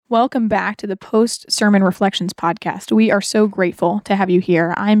Welcome back to the Post-Sermon Reflections podcast. We are so grateful to have you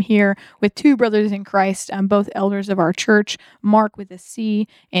here. I'm here with two brothers in Christ, both elders of our church, Mark with a C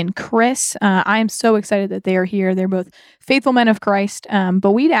and Chris. I am so excited that they are here. They're both faithful men of Christ.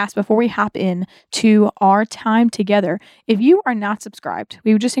 But we'd ask before we hop in to our time together, if you are not subscribed,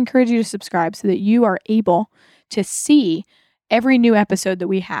 we would just encourage you to subscribe so that you are able to see every new episode that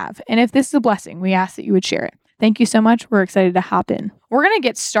we have. And if this is a blessing, we ask that you would share it. Thank you so much. We're excited to hop in. We're going to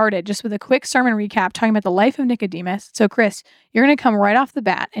get started just with a quick sermon recap talking about the life of Nicodemus. So, Chris, you're going to come right off the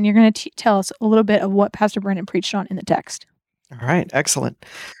bat and you're going to tell us a little bit of what Pastor Brennan preached on in the text. All right, excellent.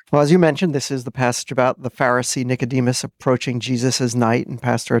 Well, as you mentioned, this is the passage about the Pharisee Nicodemus approaching Jesus as night. And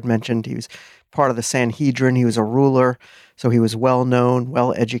Pastor had mentioned he was part of the Sanhedrin. He was a ruler, so he was well-known,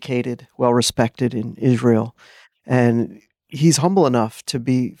 well-educated, well-respected in Israel. And he's humble enough to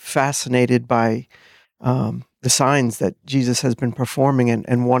be fascinated by the signs that Jesus has been performing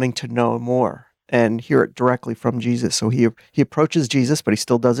and wanting to know more and hear it directly from Jesus. So he approaches Jesus, but he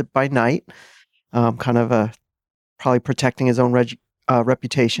still does it by night, kind of probably protecting his own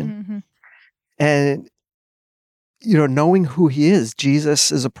reputation. Mm-hmm. And, knowing who he is,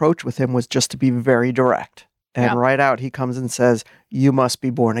 Jesus' approach with him was just to be very direct. And right out, he comes and says, "You must be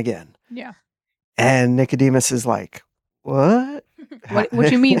born again." Yeah. And Nicodemus is like, "What? What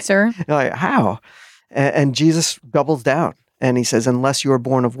do you mean, sir?" Like, how? And Jesus doubles down and he says, "Unless you are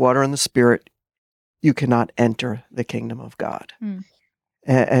born of water and the Spirit, you cannot enter the kingdom of God." Mm.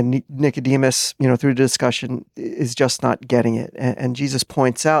 And Nicodemus, through the discussion, is just not getting it. And Jesus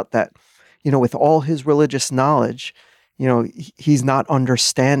points out that, with all his religious knowledge, he's not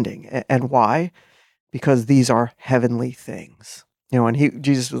understanding. And why? Because these are heavenly things. And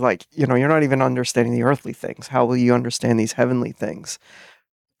Jesus was like, you're not even understanding the earthly things. How will you understand these heavenly things?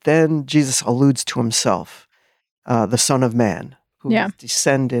 Then Jesus alludes to himself, the Son of Man, who has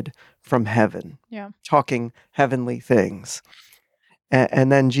descended from heaven, talking heavenly things.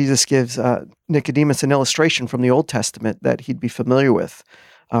 And then Jesus gives Nicodemus an illustration from the Old Testament that he'd be familiar with,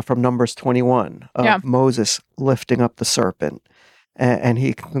 from Numbers 21, of Moses lifting up the serpent. And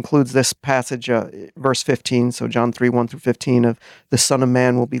he concludes this passage, verse 15, so John 3, 1 through 15, of the Son of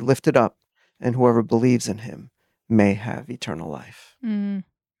Man will be lifted up, and whoever believes in him may have eternal life.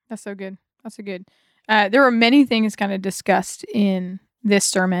 That's so good. That's so good. There were many things kind of discussed in this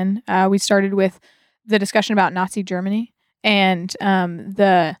sermon. We started with the discussion about Nazi Germany and I'm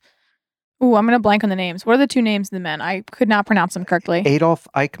going to blank on the names. What are the two names of the men? I could not pronounce them correctly. Adolf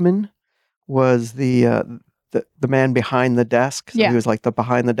Eichmann was the man behind the desk. So he was like the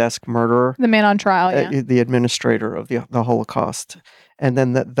behind the desk murderer. The man on trial, the administrator of the Holocaust. And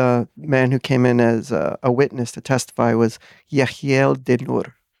then the man who came in as a witness to testify was Yechiel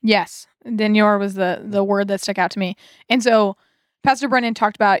Denur. Yes, Denur was the word that stuck out to me. And so Pastor Brennan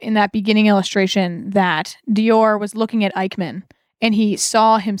talked about in that beginning illustration that Dior was looking at Eichmann and he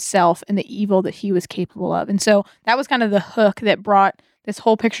saw himself and the evil that he was capable of. And so that was kind of the hook that brought this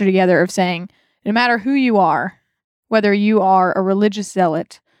whole picture together of saying, no matter who you are, whether you are a religious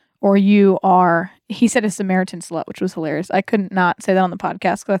zealot or you are, he said, a Samaritan slut, which was hilarious. I couldn't not say that on the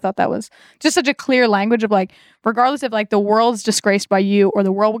podcast because I thought that was just such a clear language of like, regardless if like the world's disgraced by you or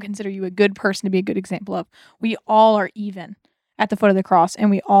the world will consider you a good person to be a good example of, we all are even at the foot of the cross and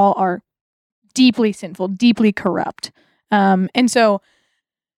we all are deeply sinful, deeply corrupt. And so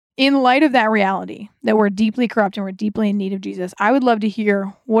in light of that reality that we're deeply corrupt and we're deeply in need of Jesus, I would love to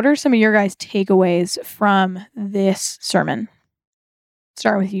hear what are some of your guys' takeaways from this sermon?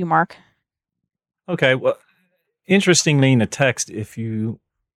 Start with you, Mark. Okay, well, interestingly in the text, if you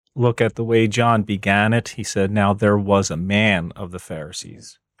look at the way John began it, he said, "Now there was a man of the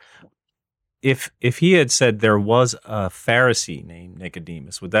Pharisees." If he had said there was a Pharisee named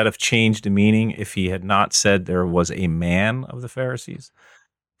Nicodemus, would that have changed the meaning if he had not said there was a man of the Pharisees?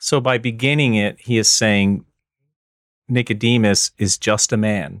 So by beginning it, he is saying Nicodemus is just a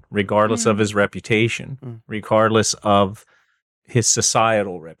man, regardless of his reputation, regardless of his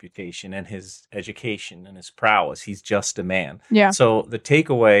societal reputation and his education and his prowess. He's just a man. Yeah. So the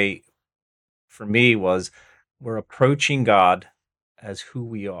takeaway for me was we're approaching God as who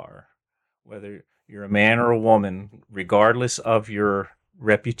we are, whether you're a man or a woman, regardless of your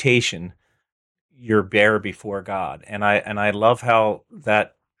reputation, you're bare before God. And I love how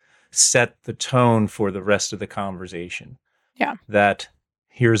that set the tone for the rest of the conversation. Yeah. That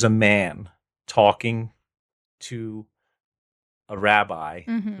here's a man talking to a rabbi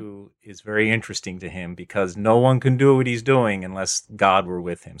who is very interesting to him because no one can do what he's doing unless God were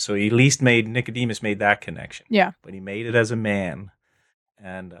with him. So he at least Nicodemus made that connection. Yeah. But he made it as a man.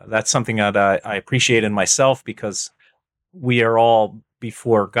 And that's something that I appreciate in myself because we are all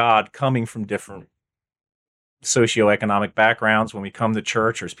before God coming from different socioeconomic backgrounds. When we come to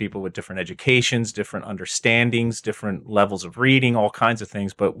church, there's people with different educations, different understandings, different levels of reading, all kinds of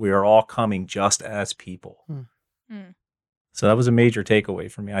things, but we are all coming just as people. So that was a major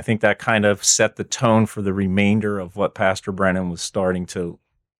takeaway for me. I think that kind of set the tone for the remainder of what Pastor Brennan was starting to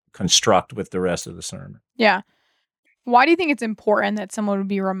construct with the rest of the sermon. Yeah. Why do you think it's important that someone would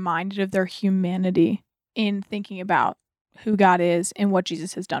be reminded of their humanity in thinking about who God is and what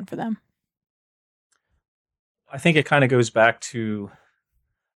Jesus has done for them? I think it kind of goes back to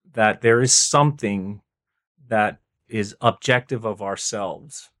that there is something that is objective of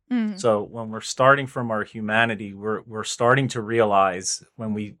ourselves. So when we're starting from our humanity, we're starting to realize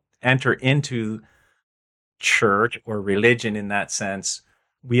when we enter into church or religion in that sense,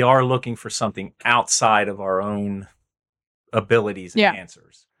 we are looking for something outside of our own abilities and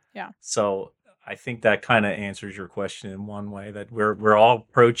answers. Yeah. So I think that kind of answers your question in one way, that we're all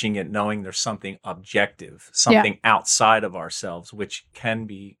approaching it knowing there's something objective, something outside of ourselves, which can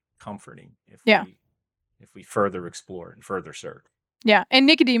be comforting if we further explore and further search. Yeah. And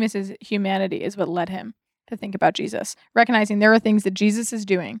Nicodemus's humanity is what led him to think about Jesus, recognizing there are things that Jesus is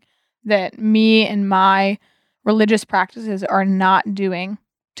doing that me and my religious practices are not doing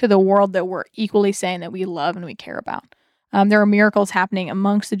to the world that we're equally saying that we love and we care about. There are miracles happening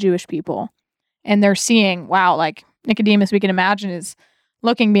amongst the Jewish people, and they're seeing, wow, like Nicodemus, we can imagine, is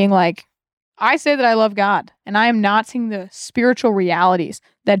looking, being like, I say that I love God, and I am not seeing the spiritual realities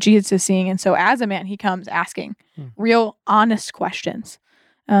that Jesus is seeing. And so as a man, he comes asking real, honest questions.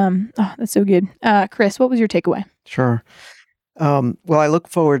 That's so good. Chris, what was your takeaway? Sure. Well, I look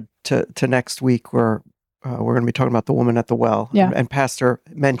forward to next week where we're going to be talking about the woman at the well. Yeah. And Pastor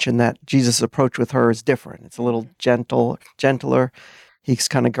mentioned that Jesus' approach with her is different. It's a little gentler. He's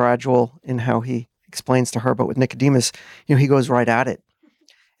kind of gradual in how he explains to her. But with Nicodemus, he goes right at it.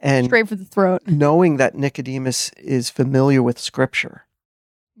 And straight for the throat. Knowing that Nicodemus is familiar with Scripture,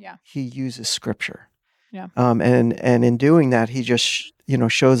 he uses Scripture. Yeah. And in doing that, he just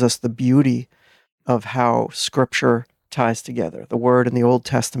shows us the beauty of how Scripture ties together. The Word in the Old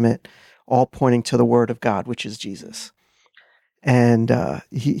Testament, all pointing to the Word of God, which is Jesus. And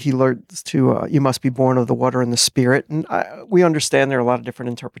he learns to, you must be born of the water and the Spirit. And we understand there are a lot of different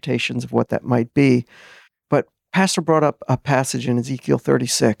interpretations of what that might be. But Pastor brought up a passage in Ezekiel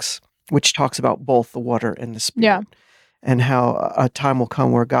 36, which talks about both the water and the Spirit. And how a time will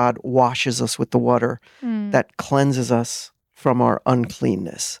come where God washes us with the water that cleanses us from our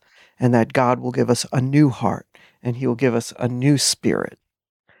uncleanness. And that God will give us a new heart and he will give us a new spirit.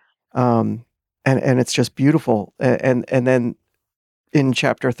 And it's just beautiful. And then in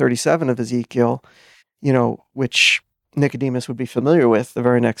chapter 37 of Ezekiel, which Nicodemus would be familiar with, the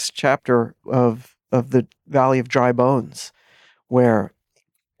very next chapter of the Valley of Dry Bones, where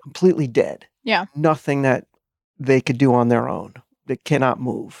completely dead. Yeah. Nothing that they could do on their own. They cannot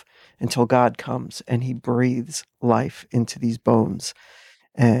move until God comes and he breathes life into these bones.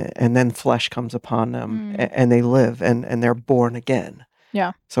 And then flesh comes upon them and they live and they're born again.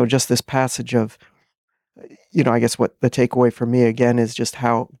 Yeah. So just this passage of, I guess what the takeaway for me again is just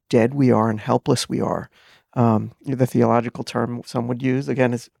how dead we are and helpless we are. The theological term some would use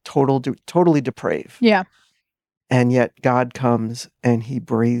again is totally depraved. Yeah. And yet God comes and he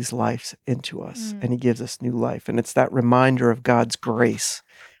breathes life into us and he gives us new life. And it's that reminder of God's grace,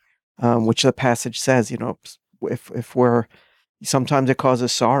 which the passage says, if we're, sometimes it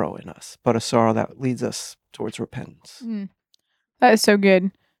causes sorrow in us, but a sorrow that leads us towards repentance. That is so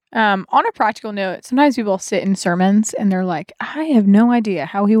good. On a practical note, sometimes people sit in sermons and they're like, I have no idea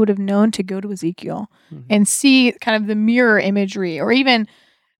how he would have known to go to Ezekiel and see kind of the mirror imagery, or even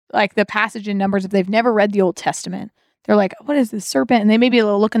like the passage in Numbers if they've never read the Old Testament. They're like, what is this serpent? And they maybe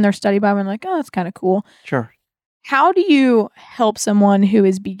look in their study Bible and like, oh, that's kind of cool. Sure. How do you help someone who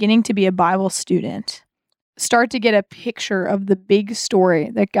is beginning to be a Bible student start to get a picture of the big story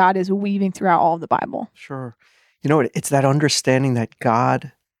that God is weaving throughout all of the Bible? Sure. It's that understanding that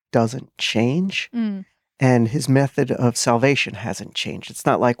God doesn't change and his method of salvation hasn't changed. It's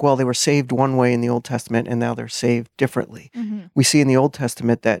not like, well, they were saved one way in the Old Testament and now they're saved differently. We see in the Old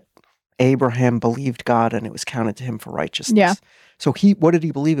Testament that Abraham believed God and it was counted to him for righteousness. Yeah. So what did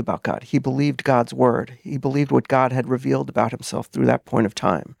he believe about God? He believed God's word. He believed what God had revealed about himself through that point of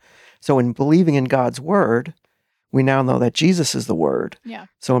time. So in believing in God's word, we now know that Jesus is the word. Yeah.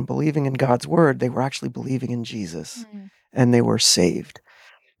 So in believing in God's word, they were actually believing in Jesus and they were saved.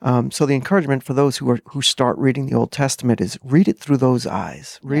 So the encouragement for those who start reading the Old Testament is read it through those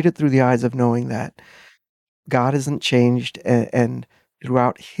eyes. Read it through the eyes of knowing that God hasn't changed, and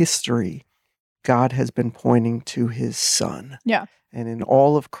throughout history, God has been pointing to his Son. Yeah. And in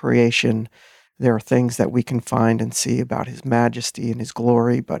all of creation, there are things that we can find and see about his majesty and his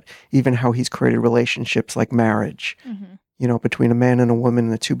glory, but even how he's created relationships like marriage, between a man and a woman,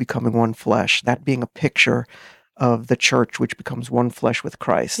 and the two becoming one flesh, that being a picture of the church, which becomes one flesh with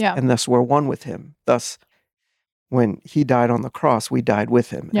Christ. Yeah. And thus we're one with him. Thus, when he died on the cross, we died with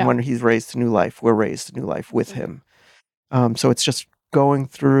him. Yeah. And when he's raised to new life, we're raised to new life with him. So it's just going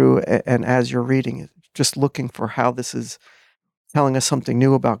through, and as you're reading it, just looking for how this is telling us something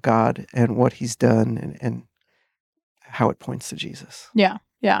new about God and what he's done and how it points to Jesus. Yeah.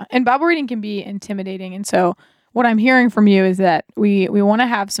 Yeah. And Bible reading can be intimidating. And so what I'm hearing from you is that we want to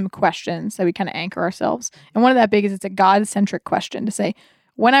have some questions that we kind of anchor ourselves. And one of that big is it's a God-centric question to say,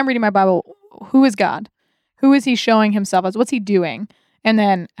 when I'm reading my Bible, who is God? Who is he showing himself as? What's he doing? And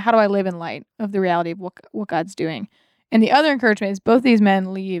then how do I live in light of the reality of what God's doing? And the other encouragement is both these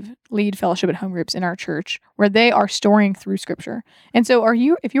men lead fellowship at home groups in our church where they are storing through scripture. And so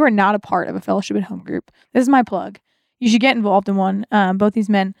if you are not a part of a fellowship at home group, this is my plug. You should get involved in one. Both these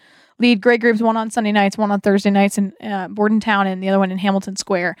men lead great groups, one on Sunday nights, one on Thursday nights in Bordentown, and the other one in Hamilton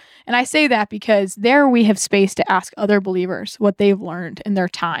Square. And I say that because there we have space to ask other believers what they've learned in their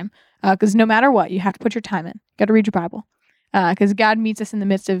time. Because no matter what, you have to put your time in. You got to read your Bible. Because God meets us in the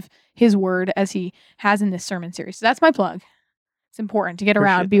midst of his word as he has in this sermon series. So that's my plug. It's important to get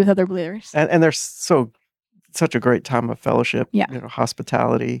around, be with other believers. And there's such a great time of fellowship,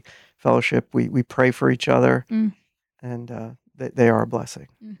 hospitality, fellowship. We pray for each other, and they are a blessing.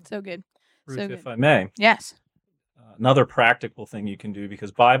 So good. Ruth, so good. if I may. Yes. Another practical thing you can do,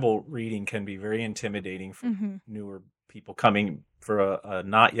 because Bible reading can be very intimidating for newer people coming for a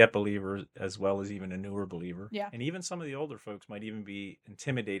not yet believer as well as even a newer believer. Yeah. And even some of the older folks might even be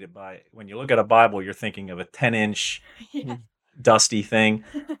intimidated by, when you look at a Bible, you're thinking of a 10-inch dusty thing.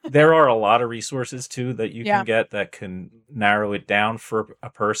 There are a lot of resources too that you can get that can narrow it down for a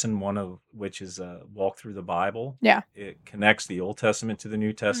person, one of which is Walk Through the Bible. Yeah. It connects the Old Testament to the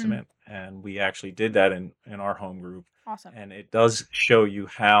New Testament. And we actually did that in our home group. Awesome. And it does show you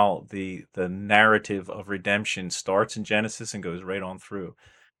how the narrative of redemption starts in Genesis and goes right on through.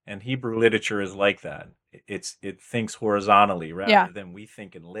 And Hebrew literature is like that. It thinks horizontally rather than we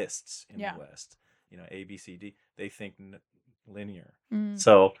think in lists in the West. A, B, C, D. They think linear.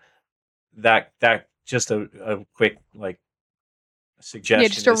 So that just a quick suggestion. Yeah,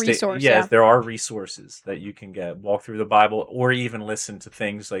 just a resource. There are resources that you can get. Walk through the Bible, or even listen to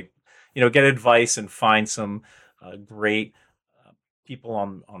things like, get advice and find some great people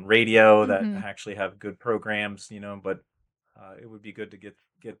on radio that actually have good programs. But it would be good to get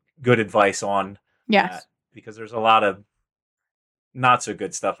good advice on that, because there's a lot of not so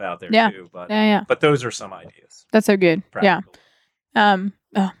good stuff out there too. But those are some ideas. That's so good. Practical. Yeah.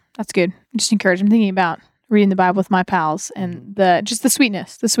 That's good. I'm just encouraged. I'm thinking about reading the Bible with my pals and the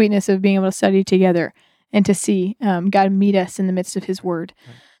sweetness of being able to study together and to see God meet us in the midst of his word.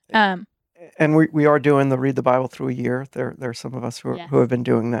 And we are doing the Read the Bible through a year. There are some of us who have been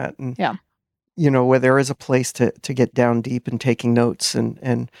doing that. And, where there is a place to get down deep and taking notes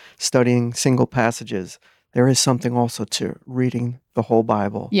and studying single passages, there is something also to reading the whole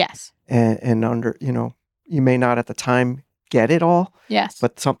Bible. Yes. And under, you may not at the time get it all. Yes.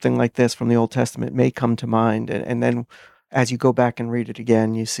 But something like this from the Old Testament may come to mind. And then as you go back and read it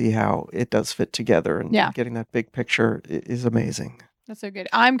again, you see how it does fit together. And getting that big picture is amazing. That's so good.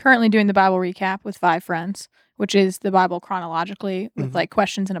 I'm currently doing the Bible recap with 5 friends, which is the Bible chronologically with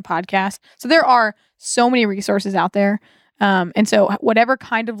questions in a podcast. So there are so many resources out there. And so whatever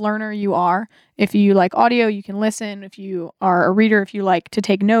kind of learner you are, if you like audio, you can listen. If you are a reader, if you like to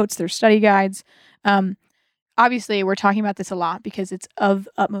take notes, there's study guides. Obviously, we're talking about this a lot because it's of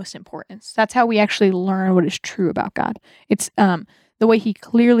utmost importance. That's how we actually learn what is true about God. It's the way he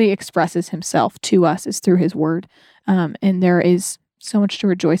clearly expresses himself to us is through his word. And there is so much to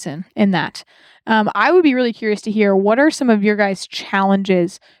rejoice in that. I would be really curious to hear, what are some of your guys'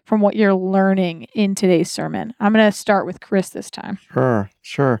 challenges from what you're learning in today's sermon? I'm going to start with Chris this time.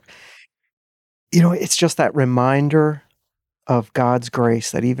 Sure. It's just that reminder of God's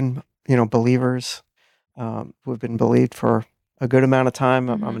grace that even, believers who have been believed for a good amount of time.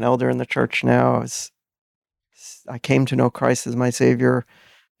 I'm an elder in the church now. I came to know Christ as my Savior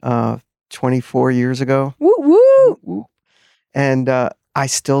 24 years ago. Woo, woo. And I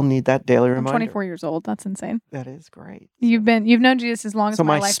still need that daily reminder. I'm 24 years old. That's insane. That is great. You've known Jesus as long as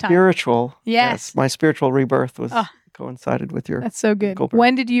my lifetime. So my spiritual rebirth was coincided with your. That's so good.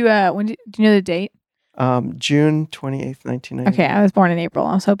 When did you do you know the date? June 28th, 1990. Okay, I was born in April.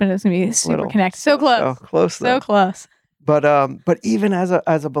 I was hoping it was going to be super connected. So close. So close though. So close. But even as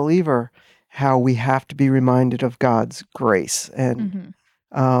a believer, how we have to be reminded of God's grace. And,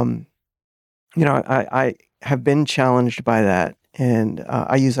 I have been challenged by that. And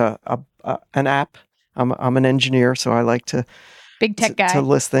I use an app. I'm an engineer, so I like to Big tech guy. to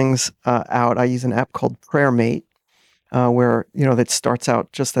list things out. I use an app called PrayerMate, where that starts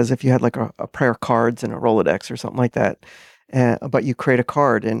out just as if you had like a prayer cards and a Rolodex or something like that. But you create a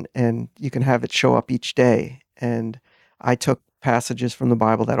card and you can have it show up each day. And I took passages from the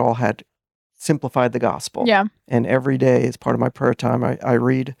Bible that all had simplified the gospel. Yeah. And every day as part of my prayer time, I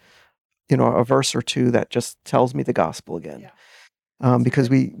read, a verse or two that just tells me the gospel again. Yeah. Because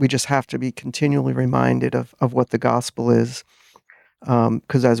we just have to be continually reminded of what the gospel is.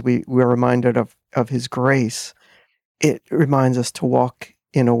 Because as we're reminded of his grace, it reminds us to walk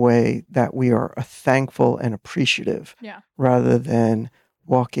in a way that we are thankful and appreciative, rather than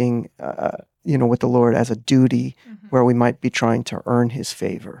walking, with the Lord as a duty where we might be trying to earn his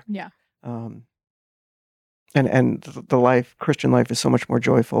favor. Yeah. And the Christian life is so much more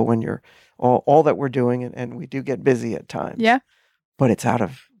joyful when you're all that we're doing, and we do get busy at times. Yeah. But it's out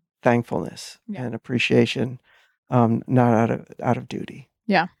of thankfulness and appreciation, not out of duty.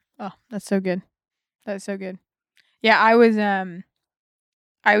 Yeah. Oh, that's so good. That's so good. Yeah, I always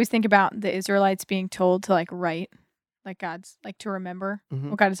think about the Israelites being told to write, God's to remember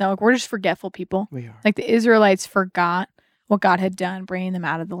what God has done. We're just forgetful people. We are. The Israelites forgot what God had done, bringing them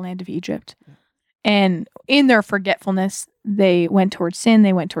out of the land of Egypt. Yeah. And in their forgetfulness, they went towards sin,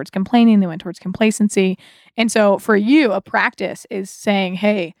 they went towards complaining, they went towards complacency. And so for you, a practice is saying,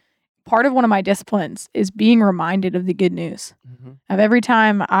 hey, part of one of my disciplines is being reminded of the good news. Of every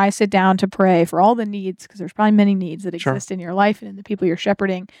time I sit down to pray for all the needs, because there's probably many needs that exist in your life and in the people you're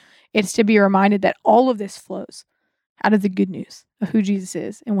shepherding, it's to be reminded that all of this flows out of the good news of who Jesus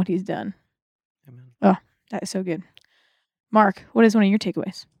is and what he's done. Amen. Oh, that is so good. Mark, what is one of your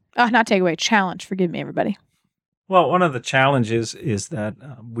takeaways? Not takeaway, challenge. Forgive me, everybody. Well, one of the challenges is that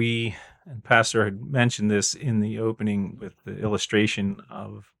we, and Pastor had mentioned this in the opening with the illustration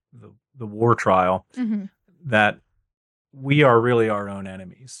of the war trial, that we are really our own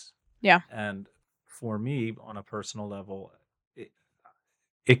enemies. Yeah. And for me, on a personal level,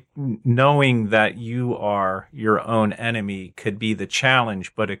 knowing that you are your own enemy could be the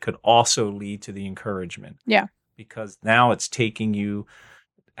challenge, but it could also lead to the encouragement. Yeah. Because now it's taking you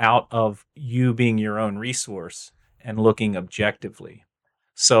out of you being your own resource and looking objectively.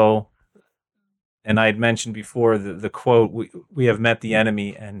 So, and I had mentioned before the quote, we have met the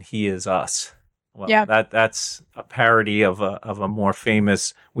enemy and he is us. Well, that's a parody of a more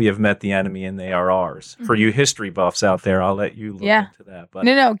famous, we have met the enemy and they are ours. For you history buffs out there, I'll let you look into that. But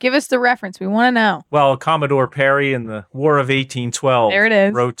no, give us the reference. We want to know. Well, Commodore Perry in the War of 1812 there it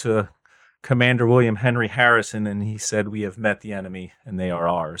is. Wrote to Commander William Henry Harrison, and he said, we have met the enemy and they are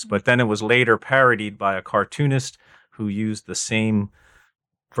ours. But then it was later parodied by a cartoonist who used the same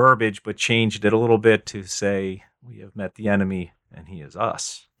verbiage but changed it a little bit to say, we have met the enemy and he is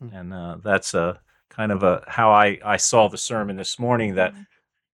us. And that's a kind of how I saw the sermon this morning,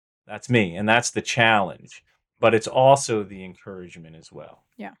 that's me, and that's the challenge. But it's also the encouragement as well.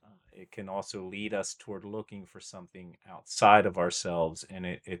 Yeah. It can also lead us toward looking for something outside of ourselves, and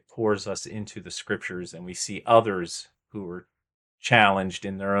it pours us into the scriptures, and we see others who are challenged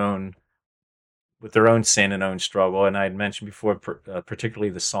in with their own sin and own struggle. And I had mentioned before,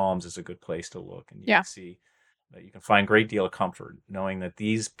 particularly the Psalms is a good place to look, and you can see that you can find a great deal of comfort knowing that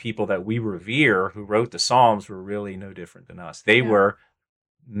these people that we revere who wrote the Psalms were really no different than us. They were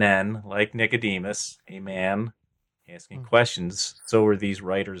men like Nicodemus, a man asking questions. So were these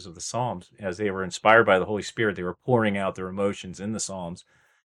writers of the Psalms. As they were inspired by the Holy Spirit, they were pouring out their emotions in the Psalms.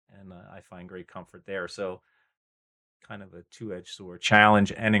 And I find great comfort there. So kind of a two-edged sword.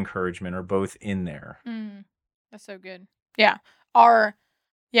 Challenge and encouragement are both in there. That's so good. Yeah.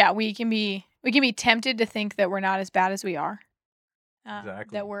 We can be tempted to think that we're not as bad as we are.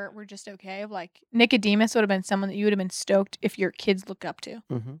 Exactly. That we're just okay. Nicodemus would have been someone that you would have been stoked if your kids looked up to.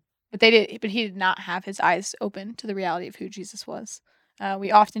 But he did not have his eyes open to the reality of who Jesus was.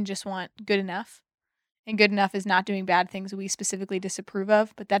 We often just want good enough, and good enough is not doing bad things we specifically disapprove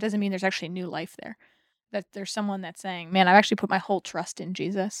of. But that doesn't mean there's actually new life there. That there's someone that's saying, "Man, I've actually put my whole trust in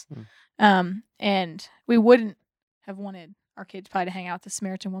Jesus." And we wouldn't have wanted our kids probably to hang out with the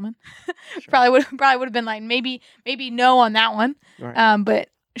Samaritan woman. Probably would have been like maybe no on that one. Right. But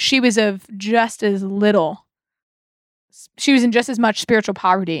she was of just as little. She was in just as much spiritual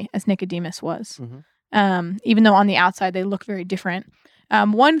poverty as Nicodemus was. Even though on the outside they look very different.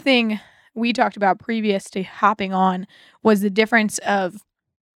 One thing we talked about previous to hopping on was the difference of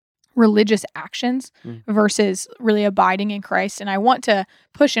religious actions versus really abiding in Christ. And I want to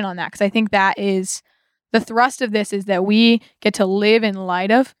push in on that because I think that is the thrust of this, is that we get to live in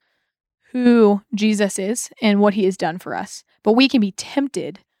light of who Jesus is and what he has done for us. But we can be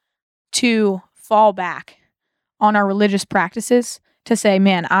tempted to fall back on our religious practices to say,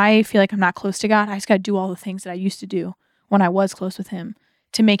 man, I feel like I'm not close to God. I just got to do all the things that I used to do when I was close with him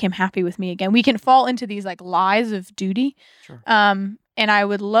to make him happy with me again. We can fall into these like lies of duty. Sure. And I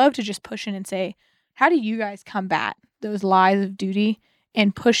would love to just push in and say, how do you guys combat those lies of duty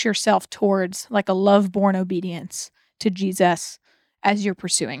and push yourself towards like a love-born obedience to Jesus as you're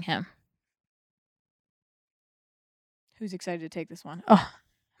pursuing him? Who's excited to take this one? Oh,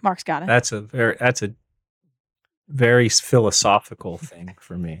 Mark's got it. That's a very philosophical thing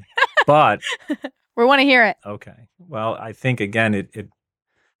for me. But we want to hear it. Okay. Well, I think again it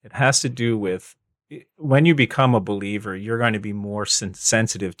has to do with when you become a believer, you're going to be more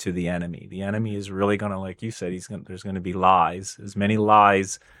sensitive to the enemy. The enemy is really going to, like you said, there's going to be lies. As many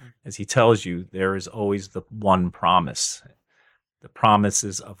lies as he tells you, there is always the one promise. The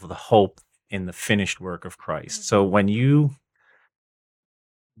promises of the hope in the finished work of Christ. So when you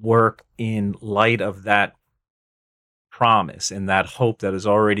work in light of that promise and that hope that has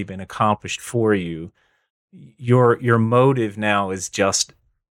already been accomplished for you, your motive now is just,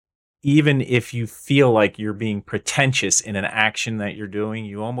 even if you feel like you're being pretentious in an action that you're doing,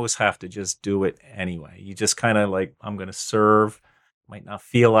 you almost have to just do it anyway. You just kind of like, I'm going to serve, might not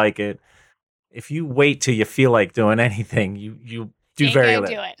feel like it. If you wait till you feel like doing anything, you do very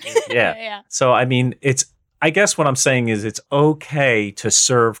little. Do it. Yeah. So, I mean, I guess what I'm saying is it's okay to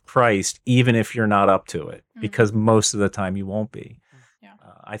serve Christ even if you're not up to it, because most of the time you won't be. Yeah.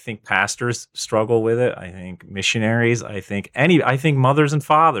 I think pastors struggle with it. I think missionaries. I think mothers and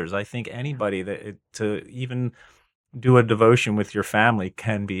fathers. I think anybody to even do a devotion with your family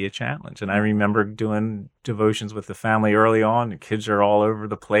can be a challenge. And I remember doing devotions with the family early on. The kids are all over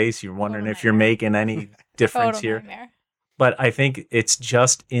the place. You're wondering if you're making any difference here. Nightmare. But I think it's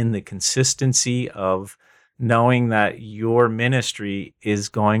just in the consistency of knowing that your ministry is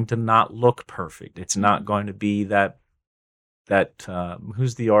going to not look perfect. It's not going to be that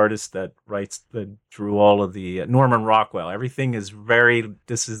who's the artist that drew all of the Norman Rockwell. Everything is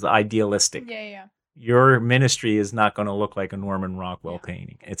this is idealistic. Yeah. Your ministry is not going to look like a Norman Rockwell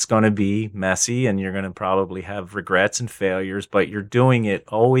painting. It's going to be messy, and you're going to probably have regrets and failures, but you're doing it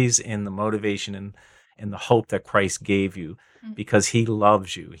always in the motivation and the hope that Christ gave you, because he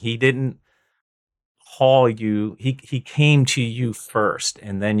loves you. He didn't call you. He came to you first,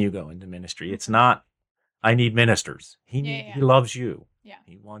 and then you go into ministry. It's not, I need ministers. He loves you. Yeah.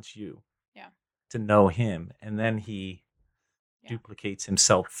 He wants you to know him, and then he duplicates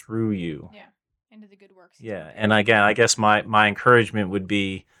himself through you. Yeah. Into the good works. Yeah. And again, I guess my encouragement would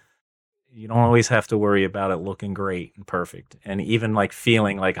be, you don't always have to worry about it looking great and perfect, and even like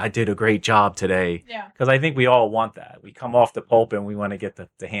feeling like I did a great job today. Yeah. Because I think we all want that. We come off the pulpit and we want to get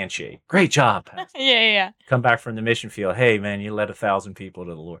the handshake. Great job. Yeah. Come back from the mission field. Hey, man, you led 1,000 people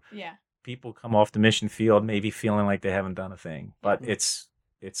to the Lord. Yeah. People come off the mission field maybe feeling like they haven't done a thing, but it's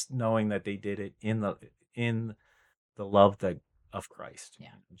knowing that they did it in the love of Christ. Yeah.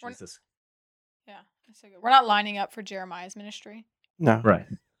 Jesus. Yeah. That's so good. We're not lining up for Jeremiah's ministry. No. Right.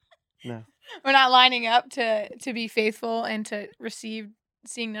 No. We're not lining up to be faithful and to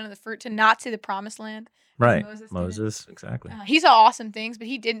seeing none of the fruit, to not see the promised land. Right. Moses, exactly. He saw awesome things, but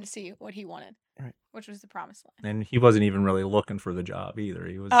he didn't see what he wanted, which was the promised land. And he wasn't even really looking for the job either.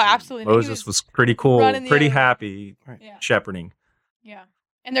 He was. Oh, absolutely. Moses was pretty cool, pretty happy, shepherding. Yeah.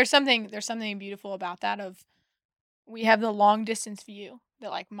 And there's something beautiful about that. Of we have the long distance view that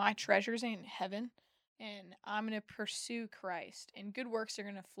like my treasure's in heaven, and I'm going to pursue Christ, and good works are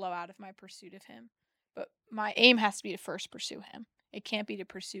going to flow out of my pursuit of him. But my aim has to be to first pursue him. It can't be to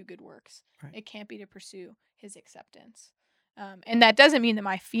pursue good works. Right. It can't be to pursue his acceptance. And that doesn't mean that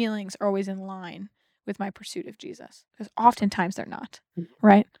my feelings are always in line with my pursuit of Jesus, because oftentimes they're not,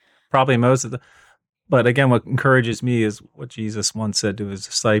 right? Probably most of but again, what encourages me is what Jesus once said to his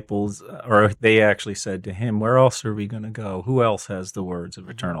disciples, or they actually said to him, where else are we going to go? Who else has the words of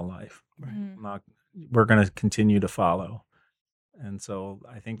eternal life? Right. We're going to continue to follow. And so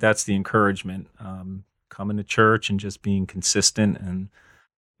I think that's the encouragement, coming to church and just being consistent. And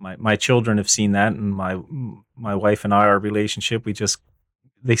my children have seen that, and my wife and I, our relationship,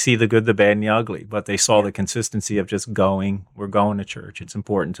 they see the good, the bad, and the ugly, but they saw the consistency of just going. We're going to church. It's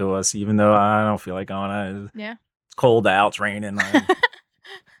important to us, even though I don't feel like going. It's cold out, it's raining.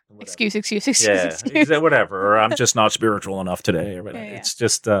 Excuse. Yeah, whatever. Or I'm just not spiritual enough today. Or whatever. It's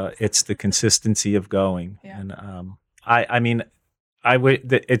just it's the consistency of going. Yeah. And I mean,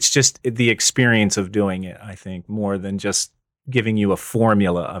 It's just the experience of doing it, I think, more than just giving you a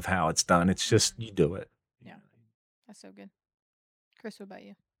formula of how it's done. It's just you do it. Yeah. That's so good. Chris, what about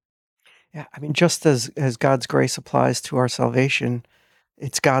you? Yeah, I mean, just as God's grace applies to our salvation,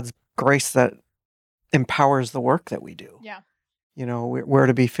 it's God's grace that empowers the work that we do. Yeah. You know, we're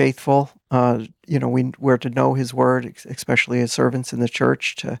to be faithful. You know, we're to know His word, especially as servants in the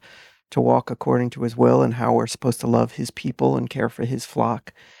church, to walk according to His will and how we're supposed to love His people and care for His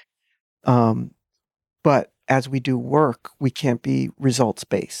flock. But as we do work, we can't be results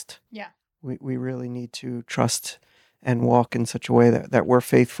based. Yeah. We really need to trust and walk in such a way that we're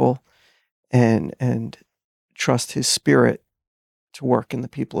faithful and trust His Spirit to work in the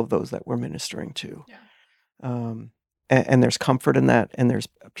people of those that we're ministering to. Yeah. And there's comfort in that, and there's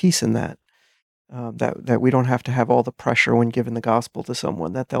peace in that, that we don't have to have all the pressure when giving the gospel to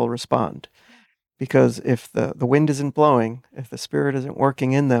someone that they'll respond. Yeah. Because if the wind isn't blowing, if the Spirit isn't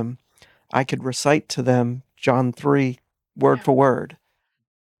working in them, I could recite to them John 3 word for word,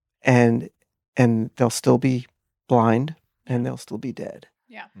 and they'll still be blind and they'll still be dead.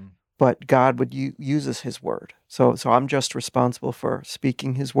 Yeah. But God would uses His word. So I'm just responsible for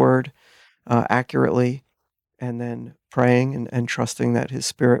speaking His word accurately, and then praying and trusting that His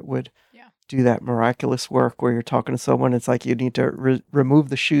Spirit would do that miraculous work where you're talking to someone. It's like you need to remove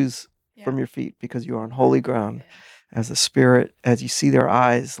the shoes from your feet because you're on holy ground. As the Spirit, as you see their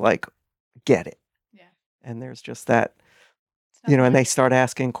eyes, like, get it. Yeah. And there's just that, you know, and they start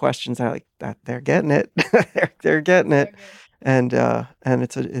asking questions. They're like, that they're getting it. they're getting it. And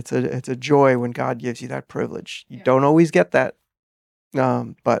it's a joy when God gives you that privilege. You don't always get that,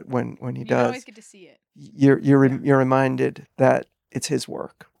 but when He does, you don't always get to see it. You're reminded that it's His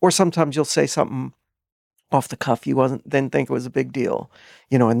work. Or sometimes you'll say something off the cuff didn't think it was a big deal,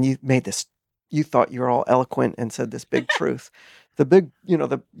 you know, and you made this. You thought you were all eloquent and said this big truth.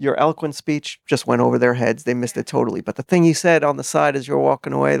 Your eloquent speech just went over their heads. They missed it totally. But the thing you said on the side as you're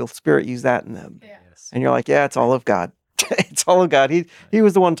walking away, the Spirit used that in them. Yeah. Yes. And you're like, yeah, it's all of God. It's all of God. He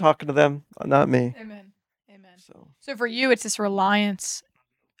was the one talking to them, not me. Amen. So for you, it's this reliance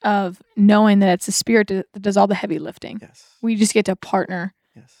of knowing that it's the Spirit that does all the heavy lifting. Yes. We just get to partner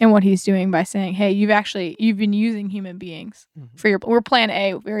in what He's doing by saying, hey, you've been using human beings for we're plan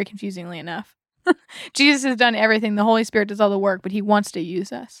A, very confusingly enough. Jesus has done everything. The Holy Spirit does all the work, but He wants to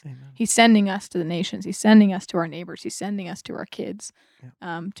use us. Amen. He's sending us to the nations. He's sending us to our neighbors. He's sending us to our kids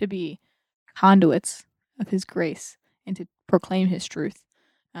to be conduits of His grace and to proclaim His truth.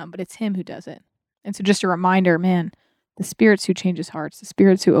 But it's Him who does it. And so just a reminder, man, the Spirit's who changes hearts, the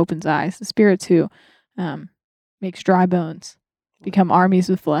Spirit's who opens eyes, the Spirit's who makes dry bones become armies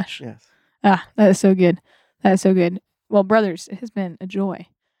with flesh. Yes. That is so good. That is so good. Well, brothers, it has been a joy.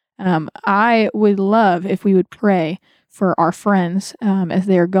 I would love if we would pray for our friends as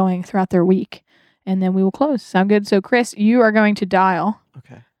they are going throughout their week, and then we will close. Sound good? So, Chris, you are going to dial.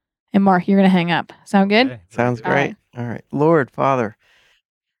 Okay. And Mark, you're going to hang up. Sound good? Okay. Sounds great. All right. Lord, Father,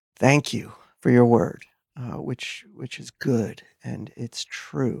 thank you for your word, which is good and it's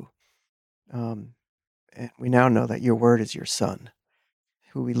true. And we now know that your word is your Son,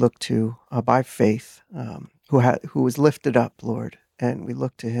 who we look to by faith, who was lifted up, Lord, and we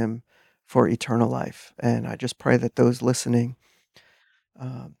look to Him for eternal life. And I just pray that those listening,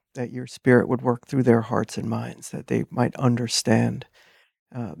 that your Spirit would work through their hearts and minds, that they might understand.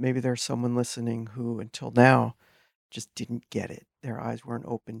 Maybe there's someone listening who until now just didn't get it. Their eyes weren't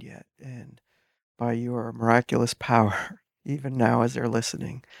opened yet. And by your miraculous power, even now as they're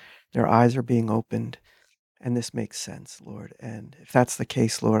listening, their eyes are being opened. And this makes sense, Lord. And if that's the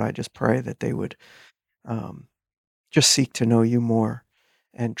case, Lord, I just pray that they would just seek to know you more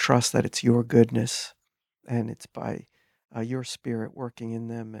and trust that it's your goodness and it's by your Spirit working in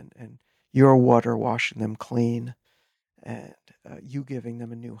them and your water washing them clean and you giving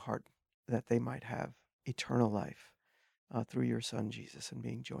them a new heart that they might have eternal life through your Son, Jesus, and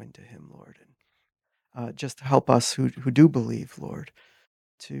being joined to Him, Lord. And just help us who do believe, Lord,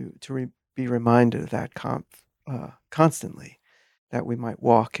 to be reminded of that constantly, that we might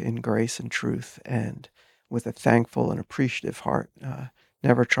walk in grace and truth and with a thankful and appreciative heart,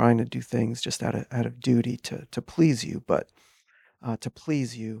 never trying to do things just out of duty to please you, but to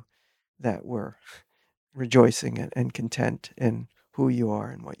please you, that we're rejoicing and content in who you are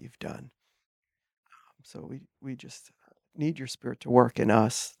and what you've done. So we just need your Spirit to work in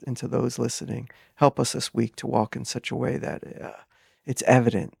us and to those listening. Help us this week to walk in such a way that it's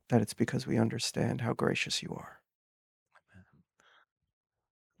evident that it's because we understand how gracious you are.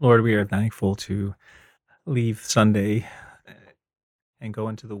 Lord, we are thankful to leave Sunday and go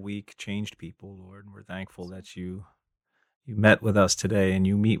into the week changed people, Lord. We're thankful that you You met with us today, and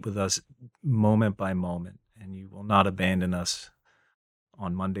you meet with us moment by moment, and you will not abandon us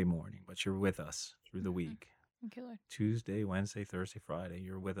on Monday morning, but you're with us through the week. Thank you, Lord. Tuesday, Wednesday, Thursday, Friday,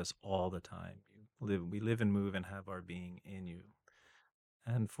 you're with us all the time. We live and move and have our being in you.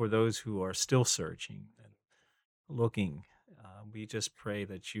 And for those who are still searching and looking, we just pray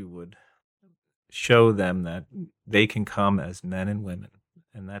that you would show them that they can come as men and women,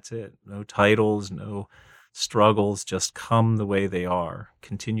 and that's it. No titles, no struggles, just come the way they are.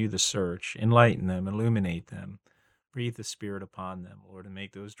 Continue the search, enlighten them, illuminate them, breathe the Spirit upon them, Lord, and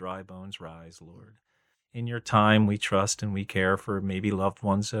make those dry bones rise, Lord. In your time, we trust and we care for maybe loved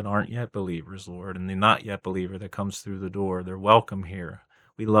ones that aren't yet believers, Lord, and the not yet believer that comes through the door. They're welcome here.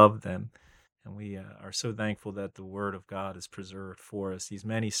 We love them. And we are so thankful that the Word of God is preserved for us these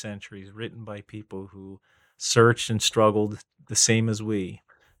many centuries, written by people who searched and struggled the same as we,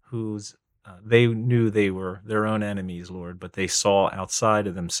 whose they knew they were their own enemies, Lord, but they saw outside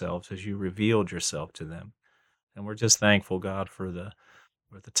of themselves as you revealed yourself to them. And we're just thankful, God, for the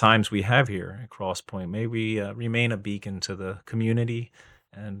times we have here at Cross Point. May we remain a beacon to the community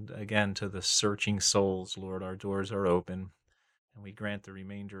and, again, to the searching souls, Lord. Our doors are open. And we grant the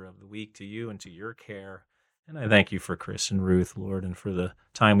remainder of the week to you and to your care. And I thank you for Chris and Ruth, Lord, and for the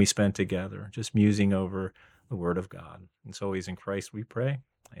time we spent together, just musing over the Word of God. It's always in Christ we pray.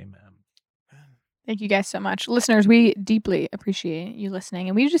 Amen. Thank you guys so much. Listeners, we deeply appreciate you listening.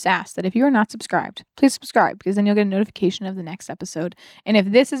 And we just ask that if you are not subscribed, please subscribe, because then you'll get a notification of the next episode. And if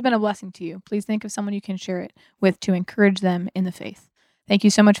this has been a blessing to you, please think of someone you can share it with to encourage them in the faith. Thank you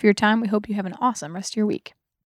so much for your time. We hope you have an awesome rest of your week.